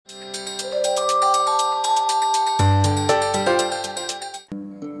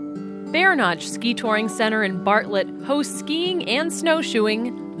Bear Notch Ski Touring Center in Bartlett hosts skiing and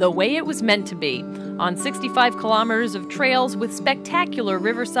snowshoeing the way it was meant to be, on 65 kilometers of trails with spectacular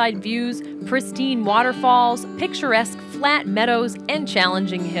riverside views, pristine waterfalls, picturesque flat meadows, and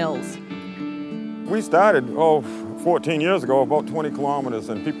challenging hills. We started, 14 years ago, about 20 kilometers,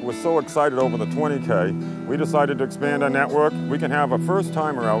 and people were so excited over the 20K. We decided to expand our network. We can have a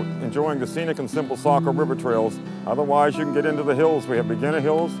first-timer out enjoying the scenic and simple Saco River trails. Otherwise, you can get into the hills. We have beginner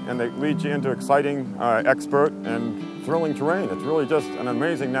hills, and they lead you into exciting, expert, and thrilling terrain. It's really just an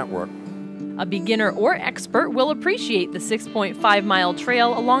amazing network. A beginner or expert will appreciate the 6.5-mile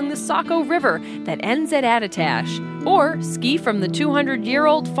trail along the Saco River that ends at Attitash, or ski from the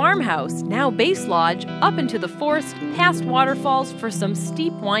 200-year-old farmhouse, now Base Lodge, up into the forest past waterfalls for some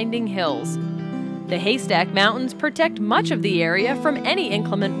steep winding hills. The Haystack Mountains protect much of the area from any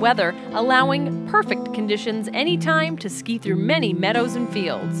inclement weather, allowing perfect conditions anytime to ski through many meadows and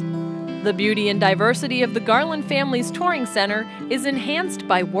fields. The beauty and diversity of the Garland family's touring center is enhanced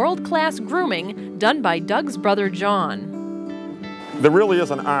by world-class grooming done by Doug's brother John. There really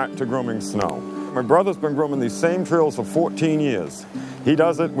is an art to grooming snow. My brother's been grooming these same trails for 14 years. He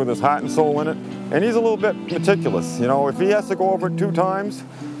does it with his heart and soul in it, and he's a little bit meticulous. You know, if he has to go over it 2 times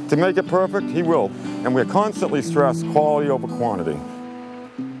to make it perfect, he will. And we constantly stress quality over quantity.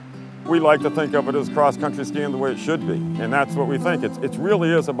 We like to think of it as cross-country skiing the way it should be, and that's what we think. It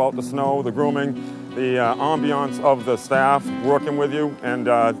really is about the snow, the grooming, the ambiance of the staff working with you, and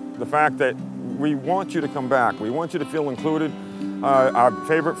the fact that we want you to come back. We want you to feel included. Our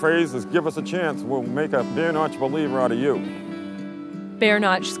favorite phrase is, give us a chance. We'll make a Bear Notch believer out of you. Bear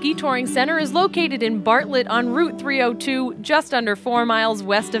Notch Ski Touring Center is located in Bartlett on Route 302, just under 4 miles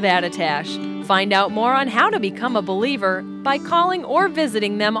west of Attitash. Find out more on how to become a believer by calling or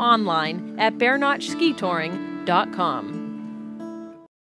visiting them online at bearnotchskitouring.com.